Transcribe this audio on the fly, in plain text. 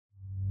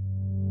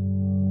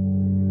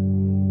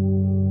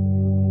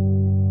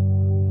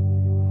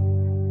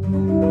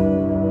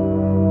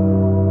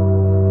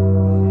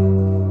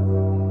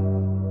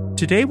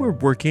Today we're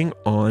working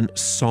on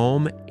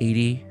Psalm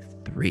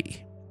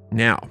 83.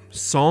 Now,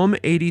 Psalm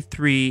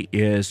 83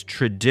 is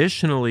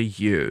traditionally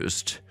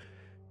used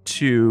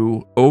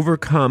to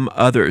overcome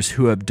others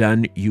who have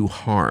done you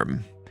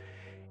harm.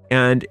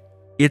 And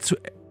it's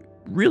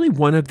really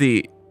one of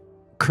the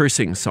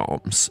cursing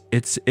psalms.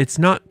 It's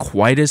not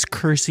quite as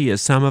cursy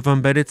as some of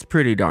them, but it's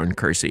pretty darn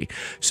cursy.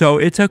 So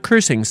it's a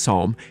cursing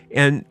psalm,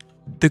 and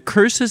the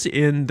curses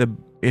in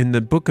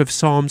the book of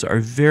Psalms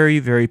are very,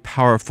 very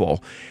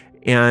powerful.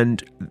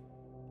 And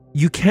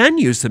you can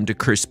use them to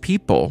curse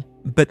people,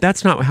 but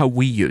that's not how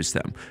we use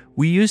them.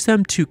 We use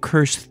them to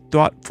curse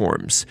thought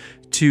forms,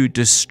 to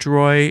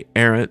destroy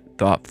errant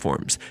thought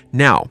forms.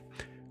 Now,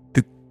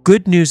 the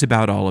good news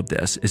about all of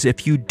this is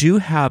if you do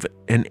have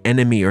an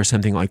enemy or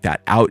something like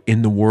that out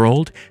in the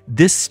world,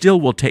 this still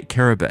will take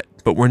care of it,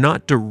 but we're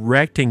not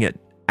directing it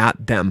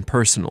at them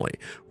personally.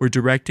 We're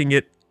directing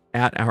it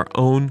at our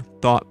own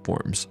thought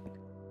forms.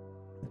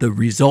 The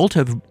result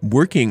of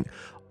working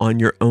on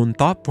your own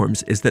thought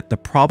forms is that the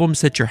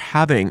problems that you're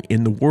having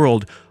in the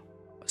world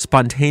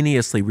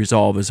spontaneously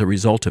resolve as a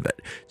result of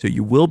it. So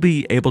you will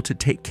be able to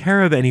take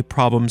care of any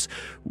problems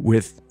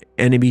with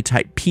enemy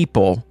type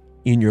people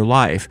in your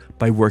life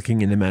by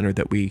working in the manner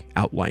that we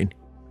outline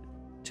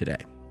today.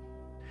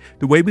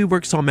 The way we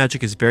work psalm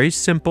magic is very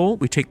simple.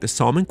 We take the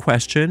psalm in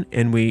question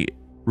and we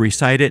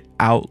recite it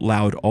out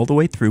loud all the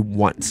way through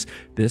once.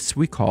 This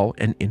we call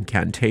an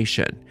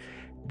incantation.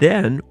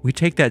 Then we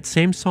take that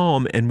same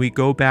psalm and we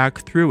go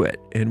back through it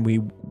and we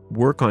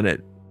work on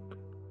it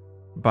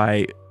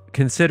by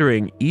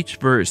considering each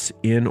verse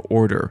in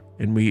order,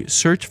 and we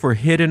search for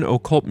hidden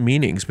occult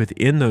meanings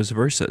within those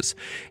verses.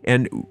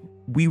 And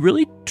we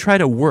really try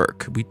to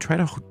work, we try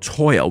to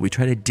toil, we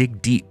try to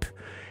dig deep.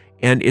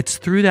 And it's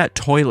through that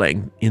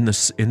toiling in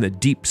the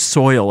deep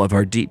soil of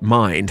our deep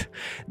mind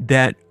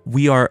that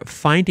we are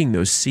finding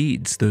those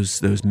seeds,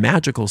 those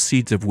magical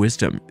seeds of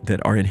wisdom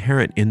that are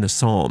inherent in the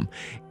psalm,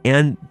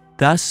 and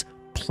thus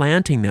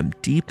planting them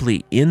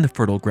deeply in the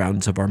fertile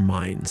grounds of our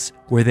minds,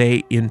 where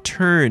they in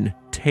turn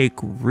take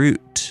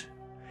root,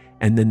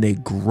 and then they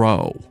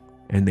grow,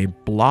 and they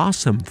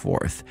blossom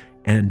forth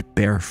and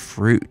bear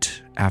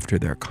fruit after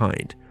their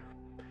kind.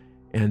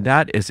 And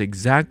that is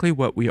exactly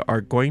what we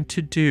are going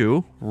to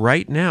do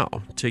right now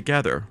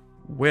together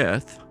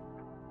with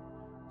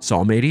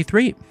Psalm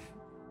 83.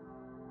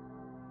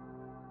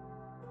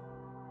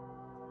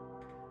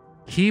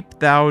 Keep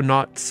thou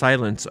not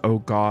silence, O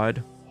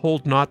God.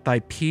 Hold not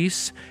thy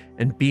peace,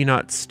 and be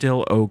not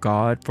still, O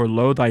God. For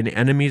lo, thine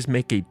enemies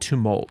make a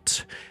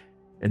tumult,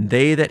 and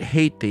they that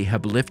hate thee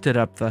have lifted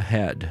up the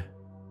head.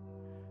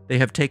 They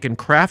have taken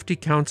crafty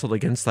counsel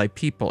against thy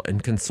people,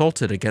 and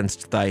consulted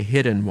against thy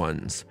hidden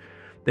ones.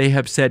 They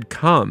have said,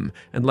 Come,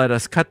 and let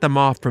us cut them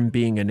off from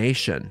being a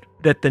nation,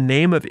 that the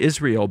name of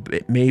Israel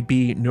may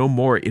be no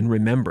more in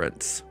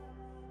remembrance.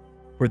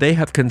 For they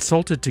have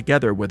consulted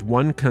together with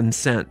one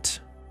consent.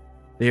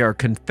 They are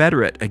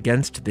confederate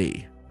against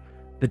thee,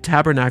 the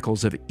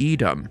tabernacles of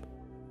Edom,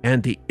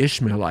 and the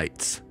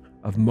Ishmaelites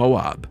of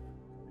Moab,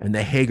 and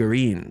the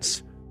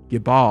Hagarenes,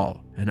 Gebal,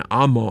 and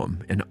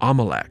Ammon, and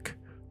Amalek,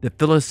 the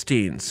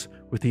Philistines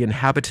with the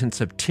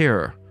inhabitants of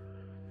Tyre.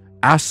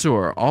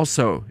 Assur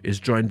also is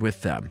joined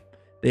with them.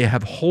 They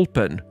have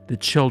holpen the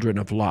children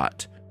of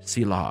Lot,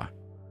 Selah.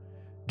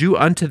 Do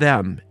unto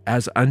them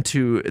as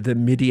unto the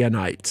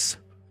Midianites,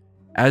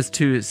 as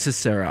to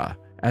Sisera,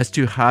 as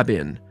to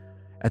Jabin,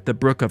 at the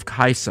brook of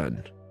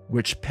Kison,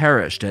 which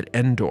perished at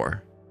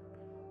Endor.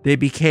 They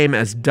became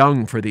as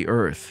dung for the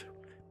earth.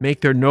 Make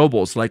their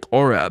nobles like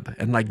Oreb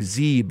and like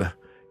Zeb,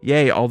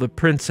 yea, all the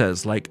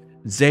princes like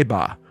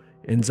Zebah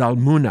and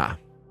Zalmunna,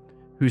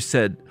 who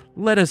said,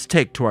 Let us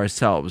take to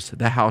ourselves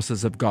the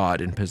houses of God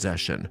in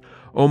possession.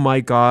 O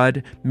my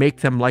God,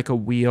 make them like a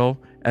wheel,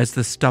 as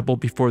the stubble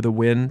before the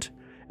wind,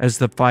 as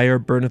the fire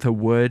burneth a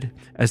wood,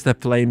 as the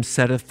flame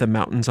setteth the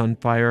mountains on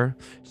fire.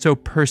 So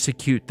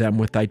persecute them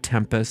with thy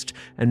tempest,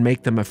 and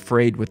make them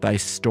afraid with thy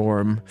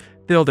storm.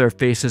 Fill their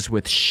faces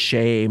with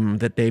shame,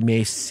 that they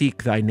may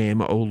seek thy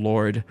name, O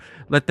Lord.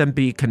 Let them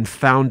be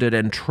confounded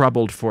and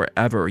troubled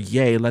forever.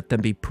 Yea, let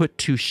them be put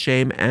to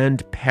shame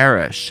and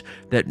perish,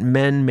 that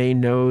men may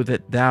know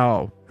that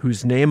thou,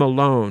 whose name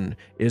alone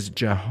is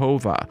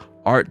Jehovah,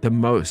 art the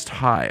most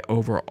high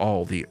over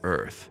all the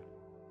earth.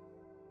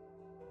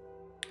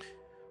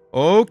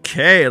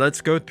 Okay,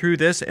 let's go through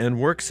this and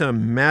work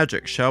some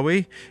magic, shall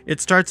we? It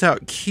starts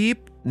out,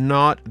 Keep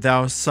not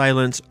thou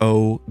silence,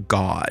 O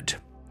God.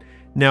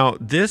 Now,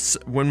 this,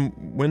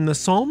 when the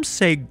Psalms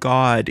say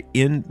God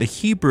in the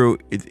Hebrew,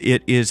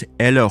 it is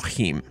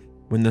Elohim.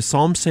 When the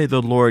Psalms say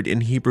the Lord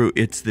in Hebrew,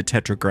 it's the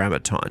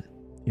Tetragrammaton,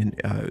 in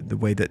the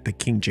way that the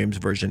King James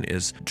Version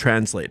is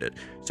translated.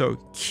 So,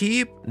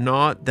 keep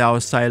not thou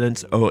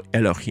silence, O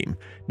Elohim.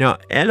 Now,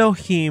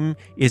 Elohim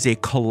is a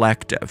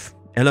collective.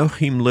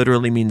 Elohim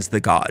literally means the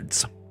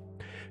gods.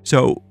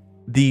 So,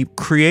 the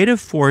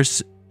creative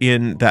force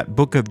in that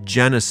book of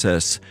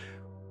Genesis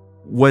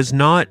was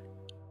not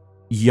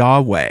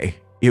Yahweh,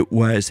 it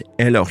was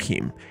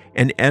Elohim.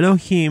 And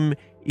Elohim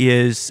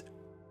is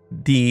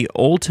the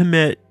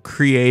ultimate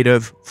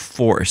creative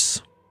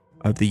force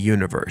of the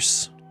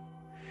universe.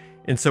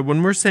 And so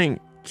when we're saying,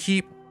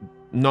 keep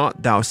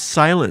not thou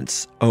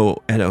silence, O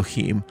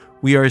Elohim,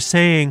 we are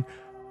saying,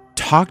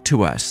 talk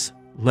to us,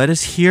 let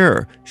us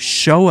hear,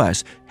 show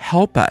us,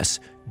 help us,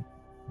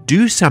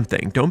 do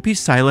something. Don't be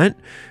silent.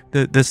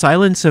 The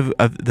silence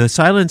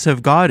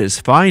of God is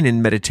fine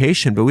in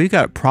meditation, but we've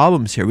got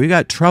problems here. We've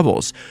got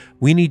troubles.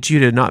 We need you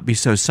to not be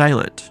so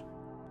silent.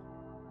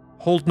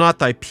 Hold not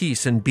thy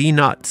peace and be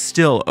not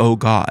still, O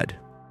God.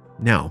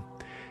 Now,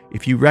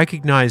 if you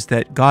recognize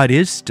that God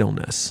is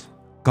stillness,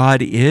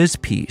 God is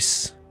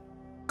peace,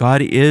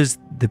 God is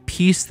the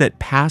peace that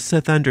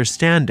passeth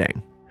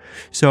understanding.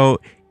 So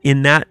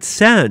in that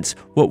sense,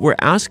 what we're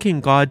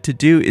asking God to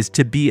do is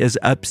to be as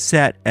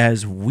upset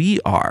as we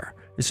are.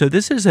 So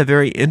this is a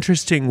very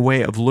interesting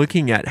way of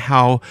looking at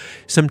how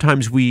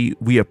sometimes we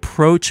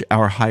approach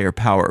our higher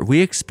power.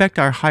 We expect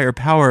our higher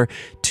power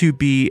to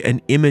be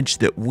an image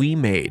that we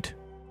made.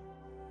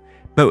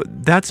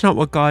 But that's not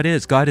what God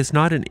is. God is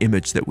not an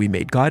image that we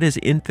made. God is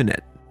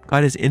infinite.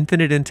 God is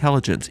infinite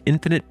intelligence,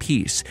 infinite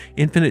peace,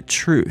 infinite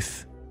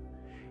truth.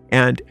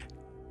 And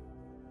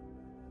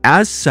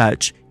as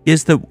such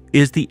is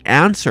the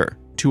answer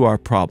to our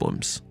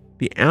problems.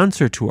 The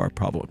answer to our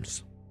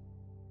problems.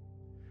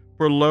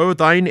 For lo,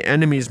 thine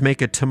enemies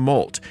make a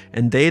tumult,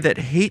 and they that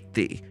hate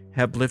thee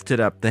have lifted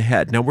up the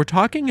head. Now we're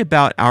talking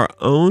about our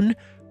own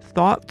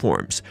thought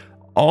forms.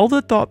 All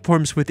the thought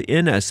forms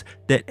within us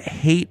that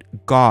hate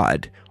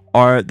God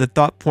are the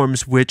thought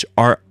forms which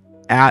are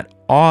at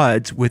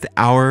odds with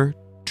our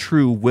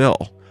true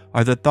will,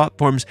 are the thought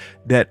forms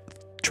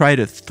that try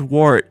to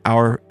thwart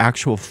our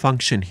actual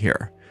function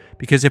here.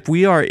 Because if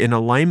we are in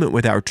alignment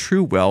with our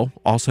true will,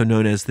 also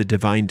known as the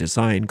divine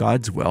design,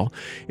 God's will,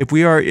 if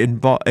we are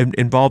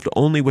involved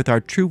only with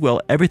our true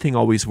will, everything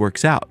always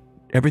works out.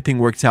 Everything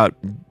works out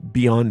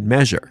beyond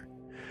measure.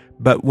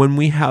 But when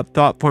we have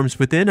thought forms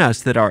within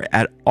us that are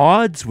at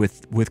odds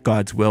with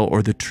God's will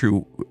or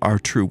our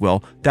true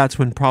will, that's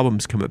when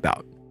problems come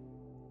about.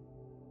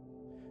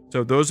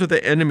 So those are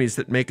the enemies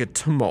that make a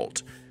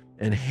tumult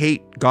and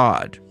hate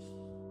God.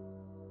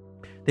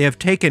 They have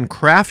taken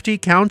crafty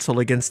counsel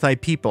against thy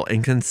people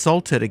and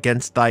consulted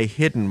against thy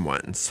hidden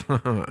ones.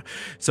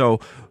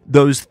 So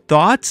those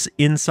thoughts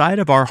inside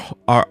of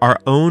our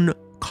own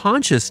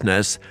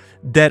consciousness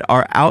that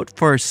are out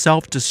for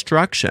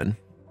self-destruction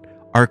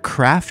are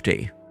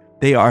crafty.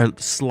 They are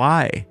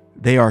sly.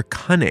 They are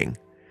cunning.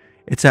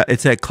 It's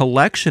a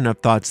collection of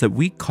thoughts that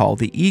we call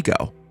the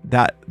ego.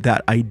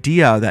 That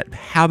idea, that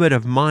habit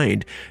of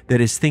mind that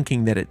is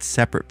thinking that it's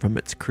separate from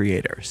its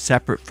creator,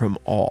 separate from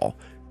all.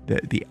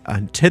 The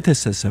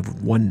antithesis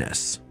of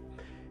oneness.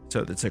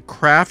 So it's a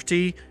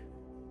crafty,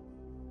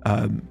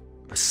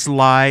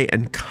 sly,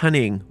 and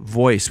cunning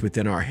voice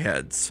within our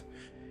heads,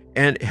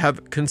 and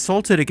have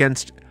consulted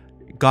against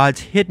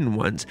God's hidden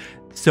ones.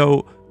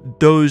 So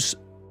those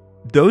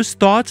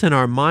thoughts in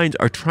our minds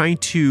are trying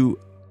to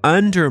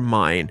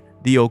undermine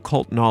the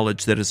occult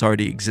knowledge that is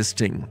already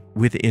existing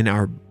within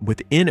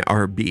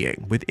our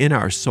being, within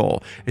our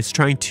soul. It's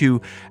trying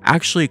to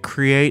actually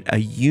create a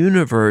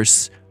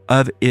universe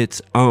of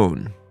its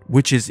own,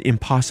 which is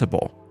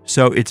impossible.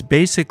 So it's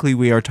basically,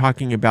 we are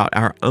talking about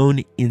our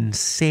own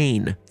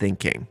insane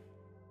thinking.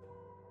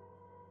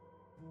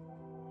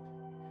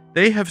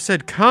 They have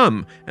said,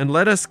 come and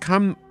let us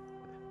come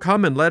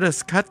and let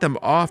us cut them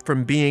off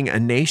from being a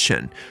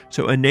nation.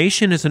 So a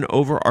nation is an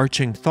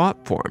overarching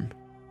thought form.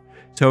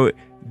 So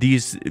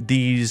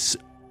these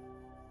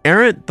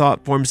errant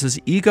thought forms, this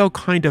ego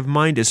kind of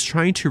mind is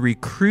trying to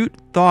recruit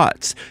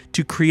thoughts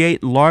to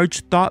create large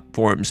thought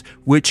forms,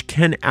 which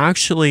can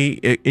actually,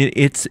 in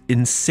its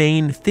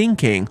insane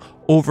thinking,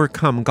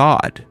 overcome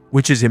God,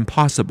 which is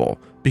impossible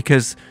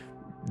because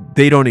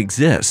they don't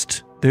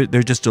exist.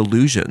 They're just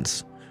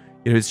illusions.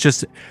 You know, it's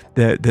just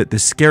the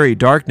scary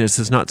darkness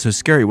is not so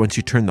scary once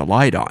you turn the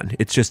light on.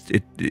 It's just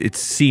it's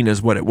seen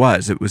as what it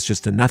was. It was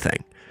just a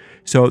nothing.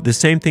 So the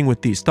same thing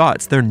with these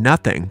thoughts. They're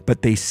nothing,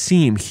 but they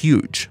seem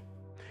huge.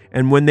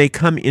 And when they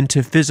come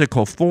into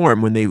physical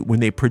form, when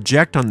they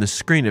project on the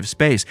screen of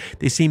space,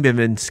 they seem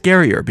even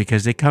scarier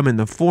because they come in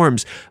the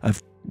forms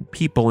of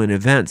people and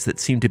events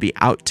that seem to be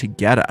out to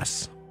get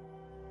us.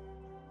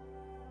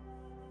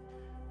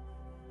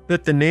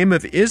 That the name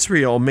of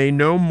Israel may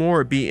no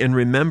more be in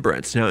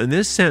remembrance. Now, in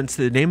this sense,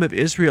 the name of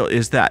Israel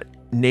is that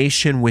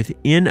nation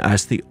within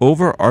us, the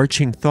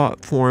overarching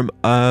thought form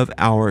of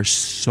our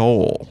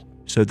soul.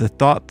 So the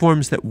thought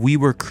forms that we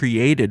were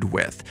created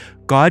with.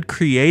 God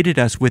created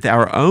us with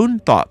our own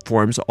thought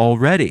forms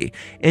already.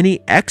 Any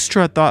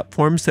extra thought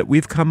forms that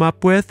we've come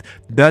up with,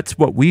 that's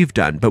what we've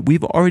done. But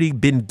we've already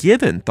been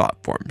given thought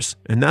forms.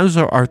 And those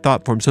are our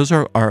thought forms. Those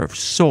are our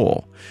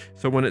soul.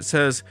 So when it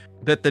says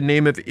that the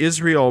name of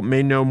Israel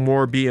may no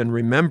more be in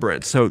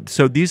remembrance. So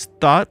these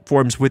thought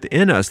forms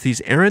within us,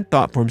 these errant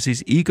thought forms,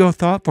 these ego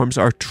thought forms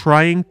are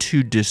trying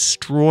to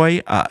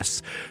destroy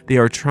us. They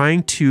are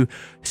trying to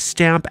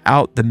stamp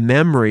out the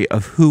memory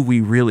of who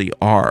we really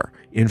are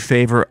in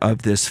favor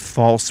of this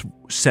false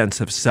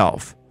sense of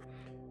self.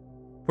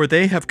 For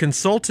they have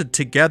consulted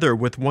together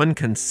with one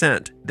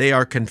consent. They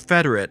are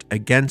confederate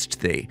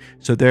against thee.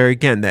 So there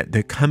again, that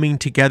the coming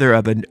together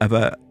of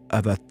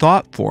a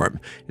thought form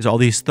is all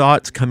these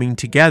thoughts coming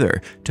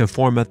together to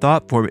form a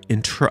thought form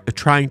in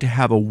trying to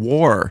have a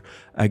war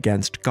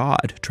against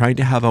God, trying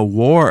to have a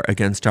war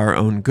against our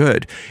own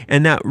good.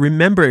 And now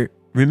remember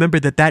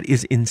that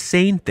is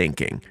insane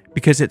thinking,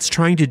 because it's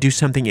trying to do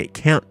something it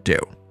can't do.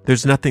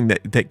 There's nothing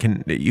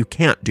that you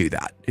can't do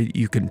that.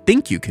 You can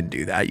think you can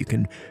do that. You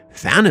can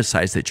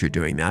fantasize that you're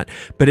doing that,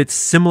 but it's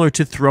similar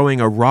to throwing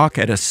a rock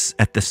at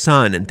the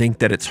sun and think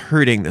that it's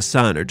hurting the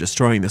sun or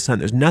destroying the sun.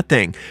 There's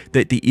nothing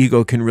that the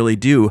ego can really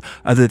do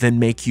other than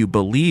make you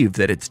believe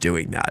that it's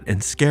doing that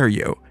and scare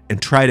you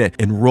and try to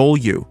enroll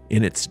you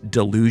in its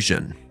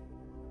delusion.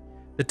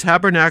 The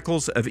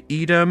tabernacles of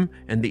Edom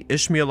and the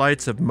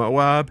Ishmaelites of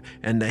Moab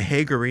and the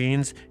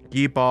Hagarenes,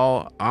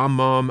 Gebal,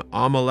 Ammon,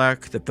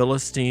 Amalek, the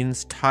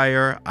Philistines,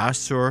 Tyre,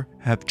 Assur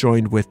have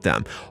joined with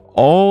them.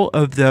 All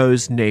of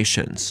those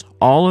nations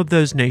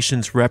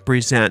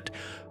represent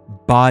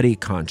body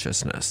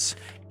consciousness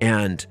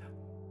and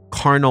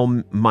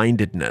carnal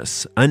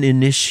mindedness,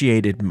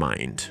 uninitiated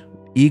mind,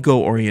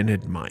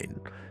 ego-oriented mind,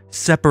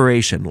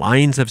 separation,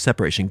 lines of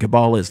separation.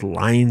 Gebal is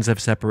lines of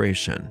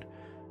separation.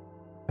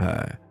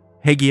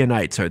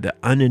 Hagionites are the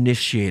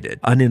uninitiated,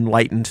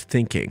 unenlightened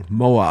thinking.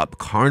 Moab,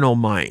 carnal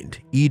mind.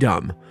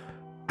 Edom,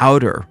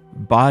 outer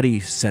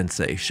body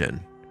sensation.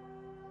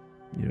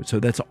 So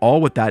that's all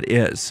what that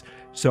is.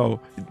 So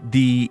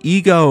the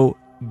ego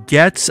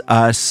gets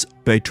us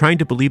by trying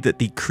to believe that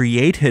the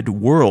created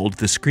world,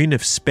 the screen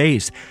of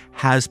space,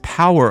 has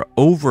power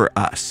over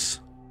us.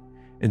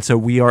 And so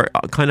we are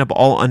kind of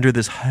all under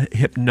this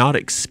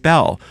hypnotic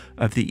spell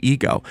of the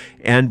ego.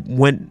 And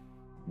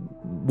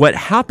what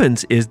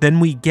happens is then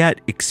we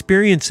get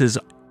experiences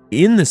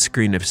in the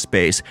screen of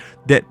space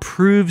that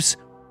proves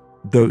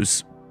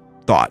those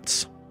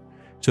thoughts.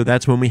 So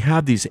that's when we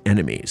have these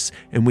enemies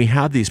and we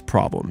have these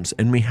problems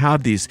and we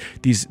have these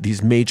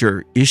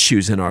major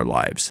issues in our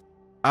lives.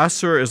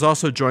 Assur is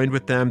also joined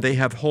with them. They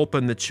have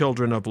Holpan, the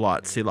children of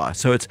Lot, Selah.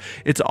 So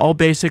it's all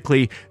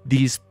basically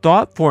these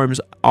thought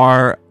forms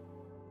are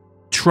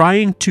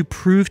trying to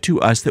prove to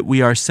us that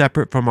we are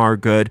separate from our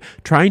good,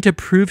 trying to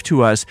prove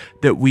to us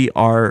that we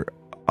are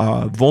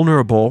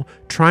vulnerable,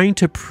 trying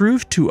to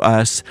prove to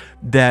us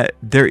that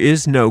there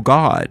is no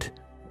God,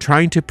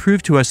 trying to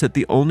prove to us that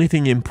the only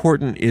thing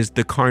important is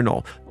the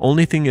carnal.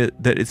 Only thing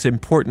that is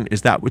important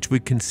is that which we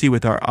can see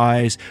with our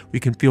eyes, we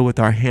can feel with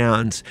our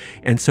hands.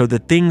 And so the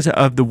things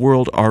of the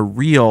world are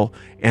real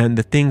and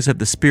the things of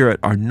the spirit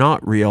are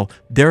not real.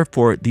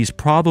 Therefore, these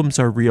problems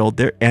are real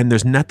and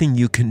there's nothing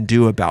you can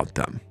do about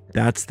them.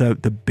 That's the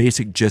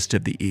basic gist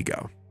of the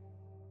ego,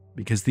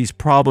 because these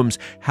problems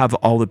have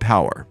all the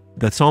power.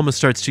 The psalmist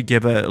starts to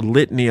give a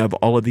litany of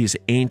all of these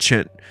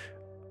ancient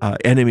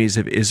enemies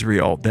of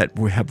Israel that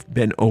have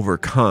been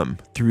overcome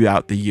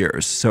throughout the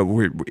years.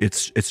 So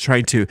it's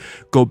trying to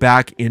go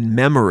back in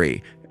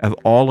memory of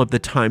all of the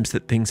times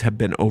that things have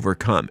been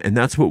overcome. And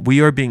that's what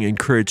we are being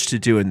encouraged to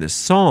do in this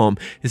psalm,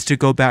 is to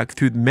go back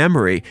through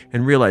memory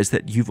and realize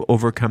that you've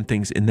overcome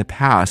things in the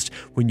past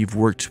when you've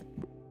worked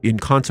in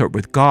concert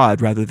with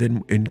God rather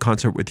than in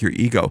concert with your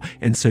ego.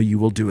 And so you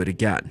will do it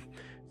again.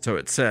 So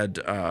it said,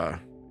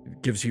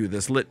 gives you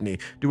this litany.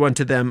 Do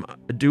unto them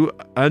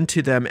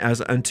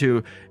as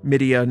unto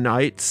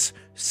Midianites,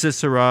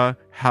 Sisera,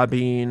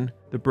 Habin,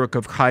 the brook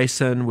of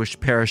Kison, which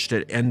perished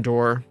at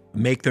Endor.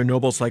 Make their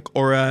nobles like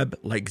Oreb,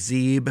 like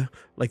Zeb,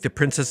 like the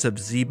princess of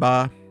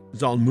Zebah,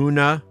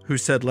 Zalmunna, who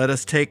said, let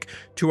us take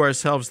to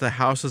ourselves the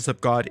houses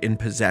of God in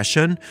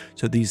possession.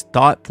 So these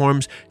thought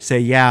forms say,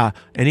 yeah,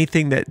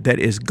 anything that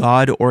is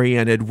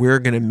God-oriented, we're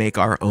going to make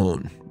our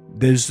own.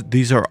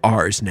 These are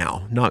ours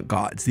now, not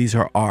God's. These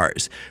are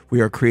ours.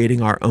 We are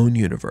creating our own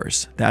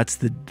universe. That's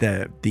the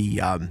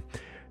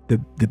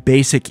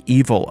basic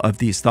evil of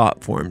these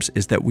thought forms,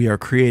 is that we are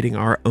creating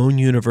our own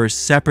universe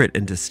separate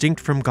and distinct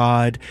from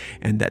God,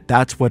 and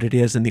that's what it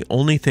is. And the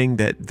only thing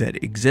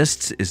that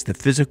exists is the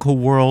physical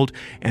world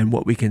and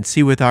what we can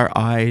see with our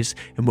eyes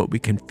and what we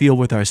can feel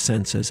with our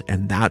senses,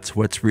 and that's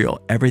what's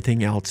real.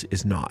 Everything else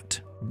is not.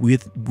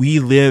 We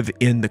live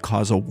in the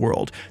causal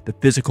world. The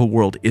physical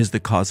world is the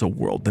causal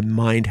world. The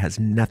mind has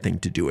nothing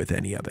to do with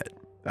any of it.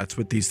 That's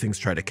what these things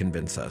try to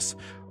convince us.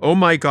 Oh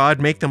my God,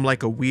 make them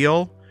like a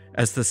wheel,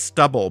 as the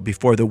stubble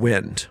before the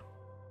wind.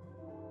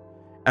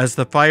 As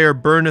the fire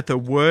burneth a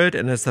wood,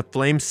 and as the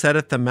flame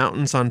setteth the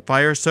mountains on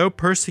fire, so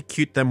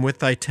persecute them with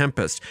thy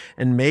tempest,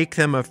 and make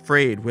them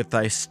afraid with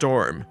thy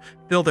storm.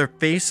 Fill their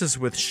faces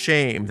with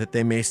shame, that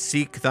they may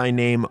seek thy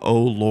name, O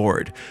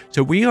Lord.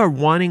 So we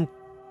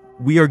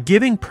are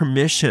giving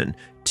permission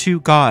to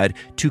God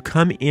to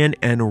come in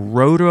and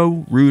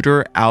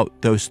roto-rooter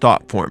out those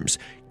thought forms.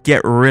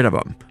 Get rid of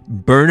them.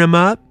 Burn them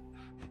up.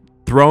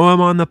 Throw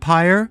them on the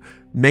pyre.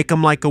 Make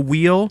them like a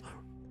wheel.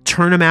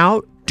 Turn them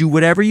out. Do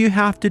whatever you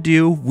have to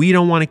do. We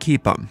don't want to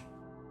keep them.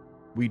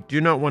 We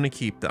do not want to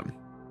keep them.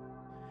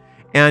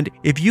 And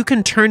if you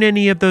can turn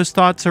any of those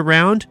thoughts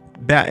around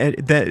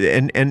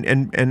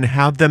and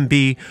have them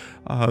be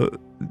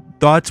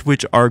thoughts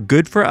which are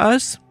good for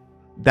us,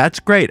 that's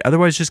great.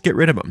 Otherwise, just get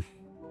rid of them.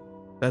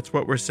 That's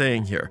what we're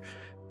saying here.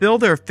 Fill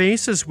their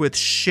faces with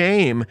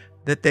shame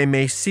that they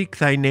may seek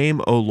thy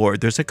name, O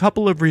Lord. There's a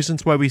couple of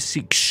reasons why we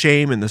seek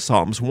shame in the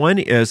Psalms. One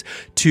is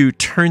to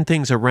turn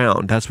things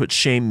around. That's what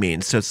shame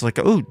means. So it's like,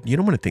 oh, you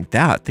don't want to think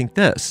that, think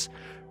this,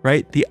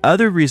 right? The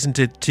other reason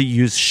to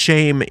use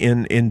shame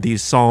in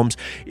these Psalms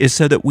is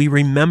so that we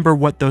remember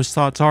what those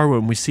thoughts are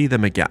when we see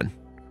them again.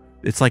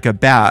 It's like a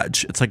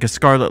badge. It's like a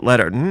scarlet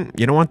letter.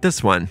 You don't want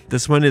this one.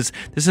 This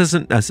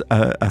isn't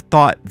a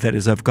thought that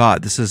is of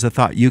God. This is a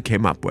thought you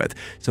came up with.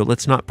 So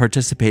let's not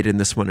participate in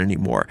this one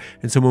anymore.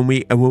 And so when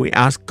we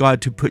ask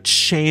God to put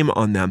shame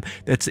on them,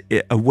 that's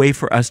a way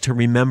for us to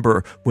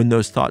remember when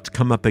those thoughts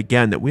come up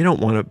again, that we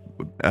don't want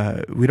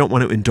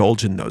to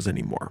indulge in those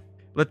anymore.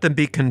 Let them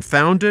be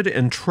confounded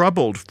and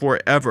troubled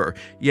forever.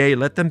 Yea,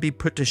 let them be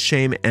put to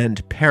shame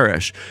and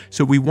perish.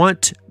 So we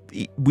want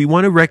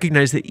to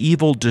recognize that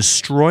evil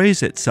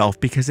destroys itself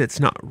because it's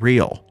not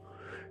real.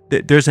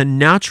 There's a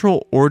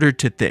natural order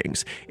to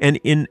things. And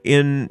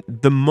in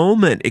the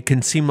moment, it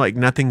can seem like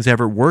nothing's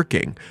ever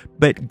working.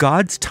 But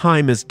God's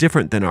time is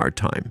different than our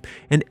time.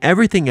 And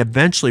everything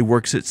eventually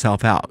works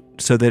itself out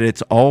so that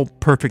it's all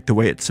perfect the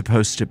way it's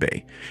supposed to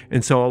be.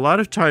 And so a lot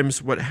of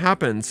times what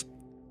happens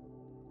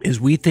is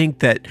we think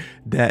that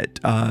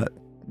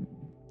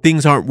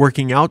things aren't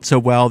working out so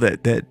well,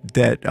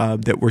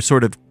 that we're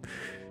sort of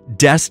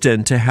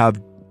destined to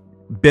have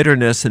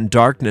bitterness and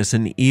darkness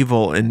and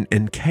evil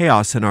and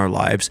chaos in our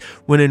lives,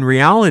 when in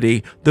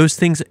reality, those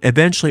things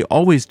eventually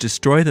always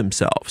destroy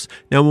themselves.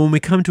 Now, when we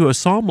come to a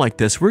psalm like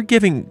this, we're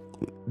giving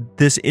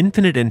this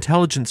infinite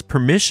intelligence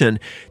permission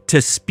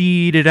to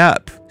speed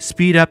up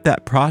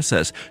that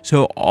process.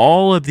 So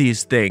all of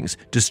these things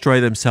destroy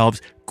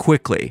themselves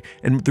quickly.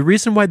 And the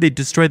reason why they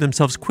destroy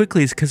themselves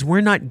quickly is because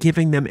we're not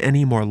giving them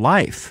any more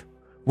life.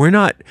 We're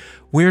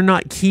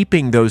not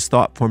keeping those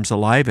thought forms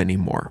alive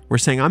anymore. We're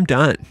saying, I'm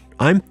done.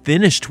 I'm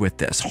finished with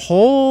this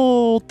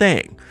whole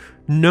thing.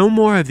 No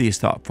more of these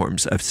thought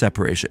forms of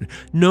separation.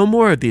 No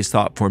more of these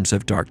thought forms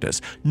of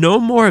darkness. No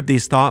more of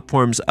these thought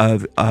forms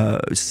of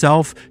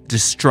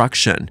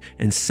self-destruction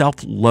and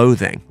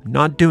self-loathing.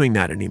 Not doing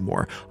that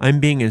anymore. I'm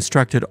being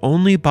instructed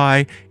only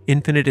by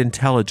infinite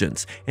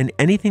intelligence. And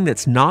anything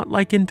that's not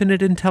like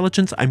infinite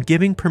intelligence, I'm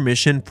giving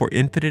permission for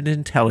infinite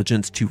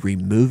intelligence to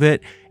remove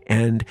it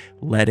and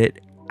let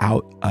it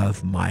out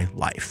of my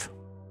life.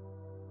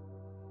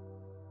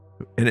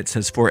 And it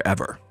says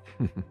forever.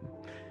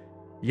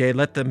 Yea,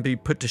 let them be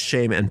put to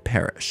shame and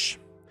perish.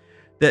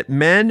 That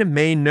men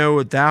may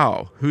know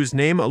thou, whose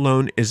name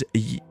alone is,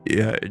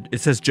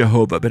 it says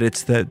Jehovah, but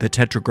it's the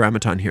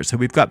tetragrammaton here. So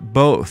we've got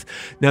both.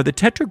 Now the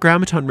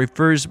tetragrammaton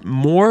refers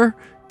more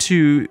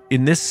to,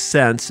 in this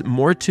sense,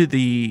 more to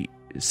the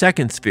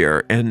second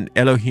sphere, and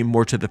Elohim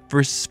more to the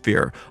first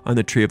sphere on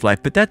the tree of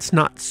life. But that's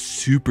not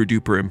super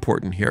duper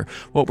important here.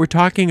 What we're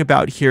talking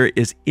about here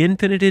is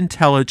infinite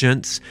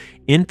intelligence,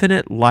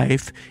 infinite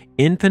life,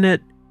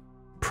 infinite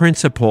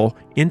principle,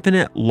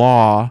 infinite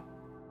law,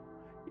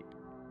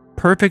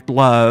 perfect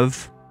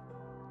love,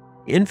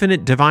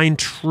 infinite divine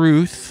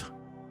truth,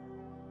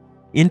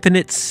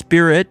 infinite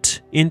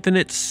spirit,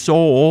 infinite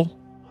soul,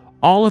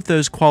 all of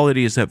those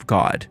qualities of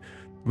God,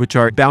 which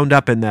are bound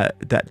up in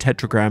that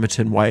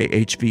tetragrammaton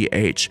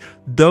YHVH.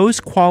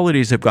 Those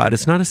qualities of God,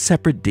 it's not a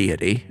separate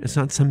deity. It's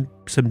not some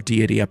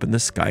deity up in the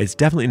sky. It's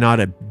definitely not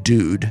a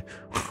dude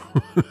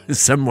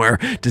somewhere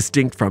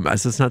distinct from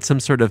us. It's not some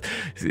sort of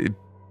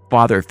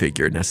father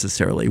figure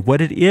necessarily.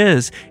 What it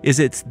is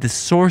it's the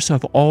source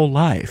of all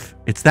life.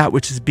 It's that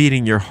which is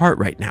beating your heart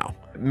right now.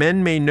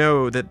 Men may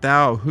know that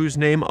thou, whose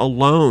name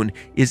alone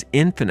is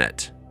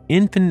infinite,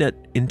 infinite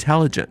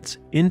intelligence,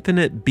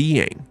 infinite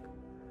being,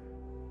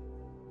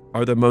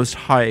 are the Most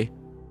High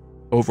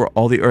over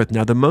all the earth.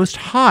 Now, the Most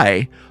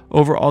High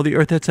over all the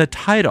earth, that's a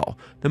title.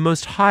 The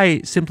Most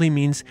High simply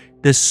means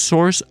the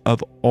source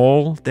of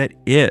all that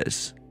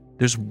is.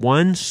 There's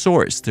one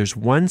source, there's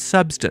one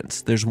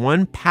substance, there's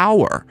one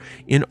power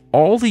in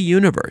all the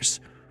universe.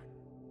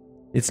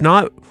 It's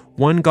not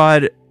one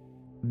God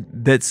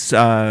that's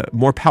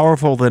more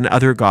powerful than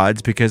other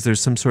gods because there's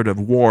some sort of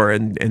war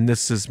and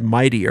this is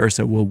mightier,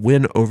 so we'll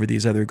win over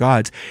these other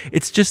gods.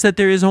 It's just that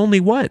there is only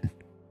one.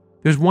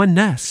 There's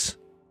oneness.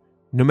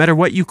 No matter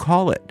what you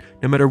call it,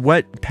 no matter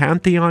what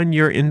pantheon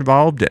you're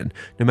involved in,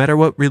 no matter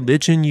what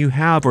religion you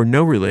have or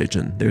no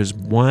religion, there's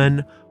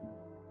one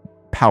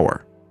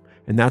power.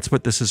 And that's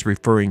what this is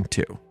referring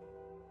to.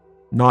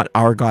 Not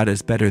our God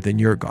is better than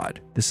your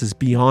God. This is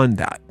beyond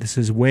that. This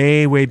is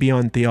way, way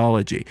beyond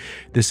theology.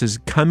 This is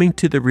coming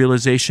to the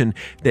realization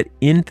that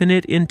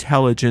infinite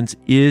intelligence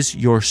is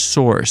your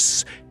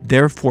source.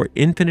 Therefore,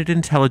 infinite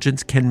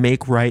intelligence can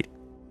make right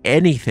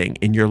anything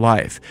in your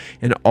life.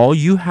 And all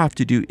you have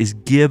to do is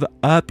give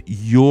up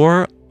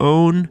your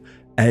own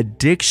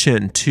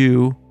addiction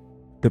to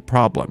the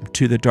problem,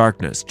 to the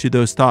darkness, to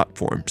those thought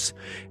forms,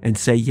 and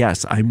say,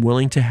 yes, I'm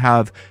willing to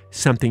have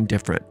something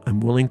different.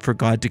 I'm willing for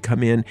God to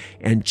come in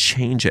and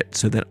change it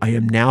so that I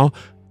am now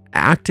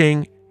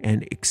acting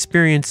and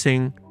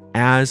experiencing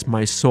as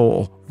my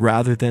soul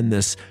rather than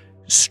this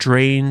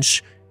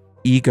strange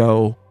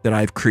ego that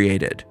I've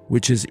created,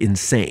 which is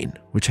insane,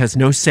 which has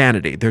no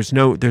sanity. There's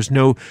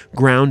no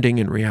grounding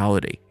in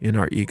reality in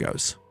our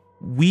egos.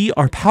 We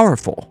are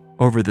powerful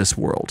over this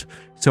world.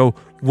 So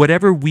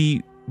whatever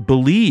we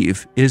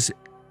believe is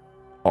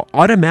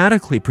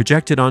automatically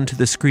projected onto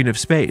the screen of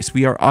space.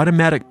 We are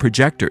automatic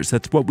projectors.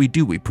 That's what we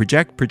do. We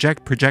project,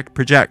 project, project,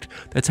 project.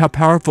 That's how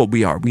powerful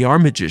we are. We are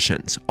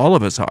magicians. All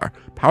of us are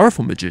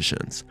powerful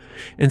magicians.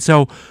 And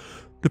so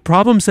the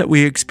problems that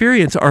we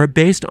experience are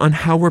based on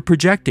how we're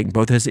projecting,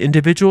 both as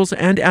individuals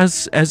and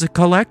as a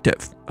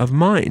collective of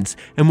minds.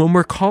 And when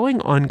we're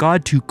calling on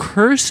God to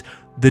curse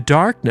the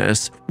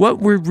darkness, what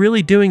we're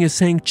really doing is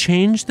saying,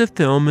 change the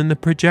film in the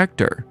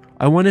projector.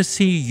 I want to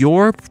see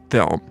your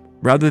film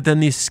rather than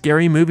these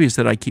scary movies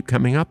that I keep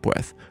coming up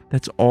with.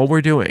 That's all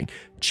we're doing.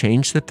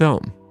 Change the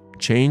film.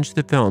 Change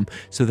the film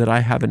so that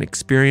I have an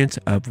experience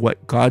of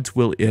what God's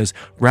will is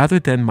rather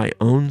than my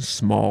own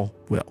small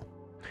will.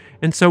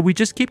 And so we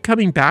just keep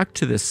coming back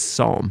to this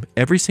psalm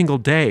every single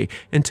day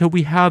until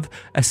we have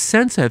a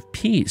sense of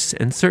peace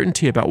and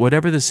certainty about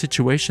whatever the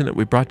situation that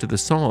we brought to the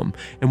psalm.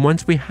 And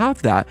once we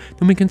have that,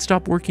 then we can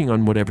stop working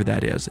on whatever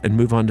that is and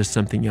move on to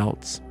something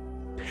else.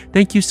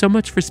 Thank you so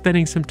much for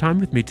spending some time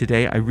with me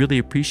today. I really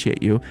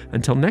appreciate you.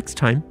 Until next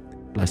time,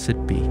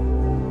 blessed be.